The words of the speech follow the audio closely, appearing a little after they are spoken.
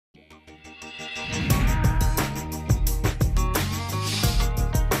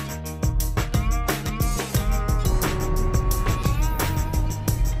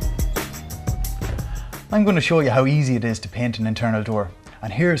I'm going to show you how easy it is to paint an internal door,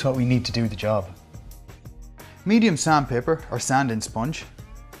 and here's what we need to do the job. Medium sandpaper or sanding sponge,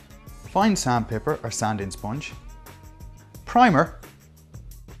 fine sandpaper or sanding sponge, primer,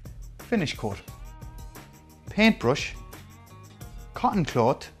 finish coat, paintbrush, cotton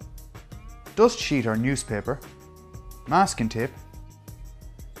cloth, dust sheet or newspaper, masking tape,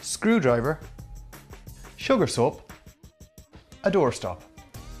 screwdriver, sugar soap, a doorstop,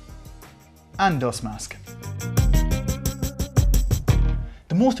 and dust mask.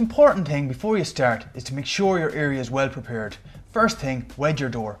 The most important thing before you start is to make sure your area is well prepared. First thing, wedge your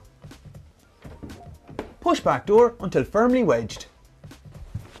door. Push back door until firmly wedged.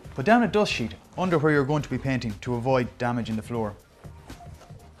 Put down a dust sheet under where you're going to be painting to avoid damaging the floor.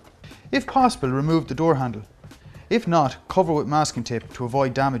 If possible, remove the door handle. If not, cover with masking tape to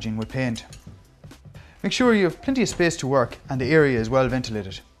avoid damaging with paint. Make sure you have plenty of space to work and the area is well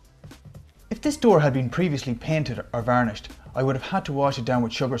ventilated. If this door had been previously painted or varnished, I would have had to wash it down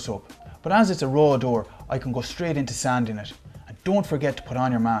with sugar soap, but as it's a raw door, I can go straight into sanding it. And don't forget to put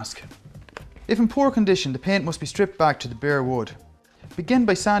on your mask. If in poor condition, the paint must be stripped back to the bare wood. Begin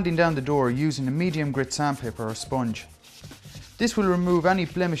by sanding down the door using a medium grit sandpaper or sponge. This will remove any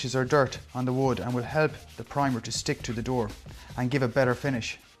blemishes or dirt on the wood and will help the primer to stick to the door and give a better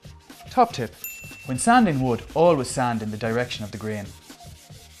finish. Top tip: when sanding wood, always sand in the direction of the grain.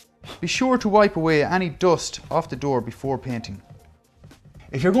 Be sure to wipe away any dust off the door before painting.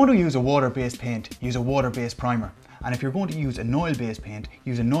 If you're going to use a water-based paint, use a water-based primer. And if you're going to use an oil-based paint,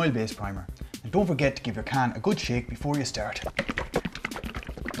 use an oil-based primer. And don't forget to give your can a good shake before you start.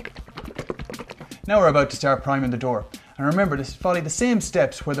 Now we're about to start priming the door. And remember to follow the same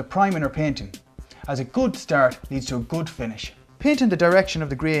steps where the priming or painting, as a good start leads to a good finish. Paint in the direction of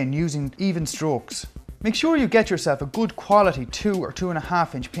the grain using even strokes. Make sure you get yourself a good quality 2 or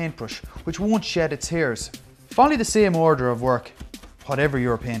 2.5 inch paintbrush which won't shed its hairs. Follow the same order of work, whatever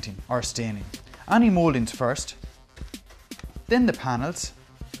you're painting or staining. Any mouldings first, then the panels,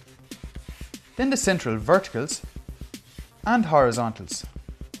 then the central verticals and horizontals,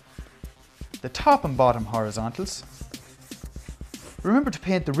 the top and bottom horizontals. Remember to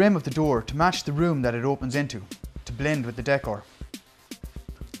paint the rim of the door to match the room that it opens into, to blend with the decor.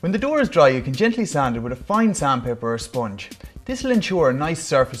 When the door is dry, you can gently sand it with a fine sandpaper or sponge. This will ensure a nice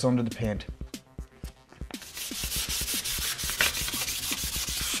surface under the paint.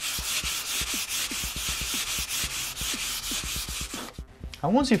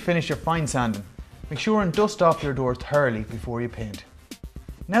 And once you've finished your fine sanding, make sure and dust off your door thoroughly before you paint.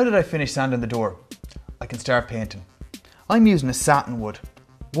 Now that I've finished sanding the door, I can start painting. I'm using a satin wood,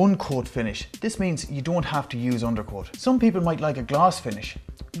 1 coat finish. This means you don't have to use undercoat. Some people might like a gloss finish.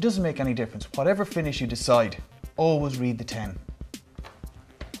 It doesn't make any difference. Whatever finish you decide, always read the 10.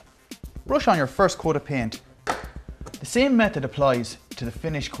 Brush on your first coat of paint. The same method applies to the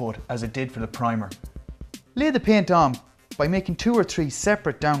finish coat as it did for the primer. Lay the paint on by making 2 or 3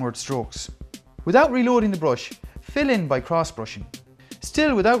 separate downward strokes. Without reloading the brush, fill in by cross brushing.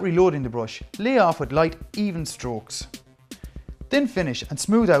 Still without reloading the brush, lay off with light, even strokes. Then finish and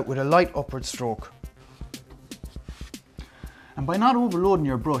smooth out with a light upward stroke. And by not overloading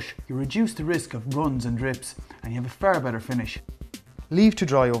your brush, you reduce the risk of runs and drips and you have a far better finish. Leave to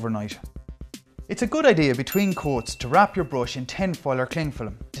dry overnight. It's a good idea between coats to wrap your brush in tin foil or cling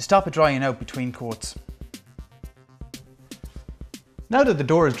film to stop it drying out between coats. Now that the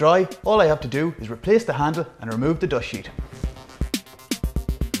door is dry, all I have to do is replace the handle and remove the dust sheet.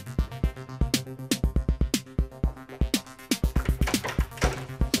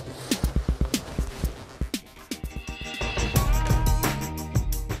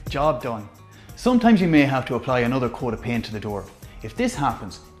 Job done. Sometimes you may have to apply another coat of paint to the door. If this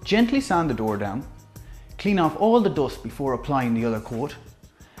happens, gently sand the door down, clean off all the dust before applying the other coat,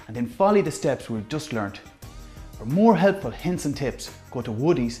 and then follow the steps we've just learnt. For more helpful hints and tips, go to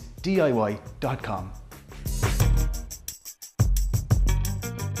woodiesdiy.com.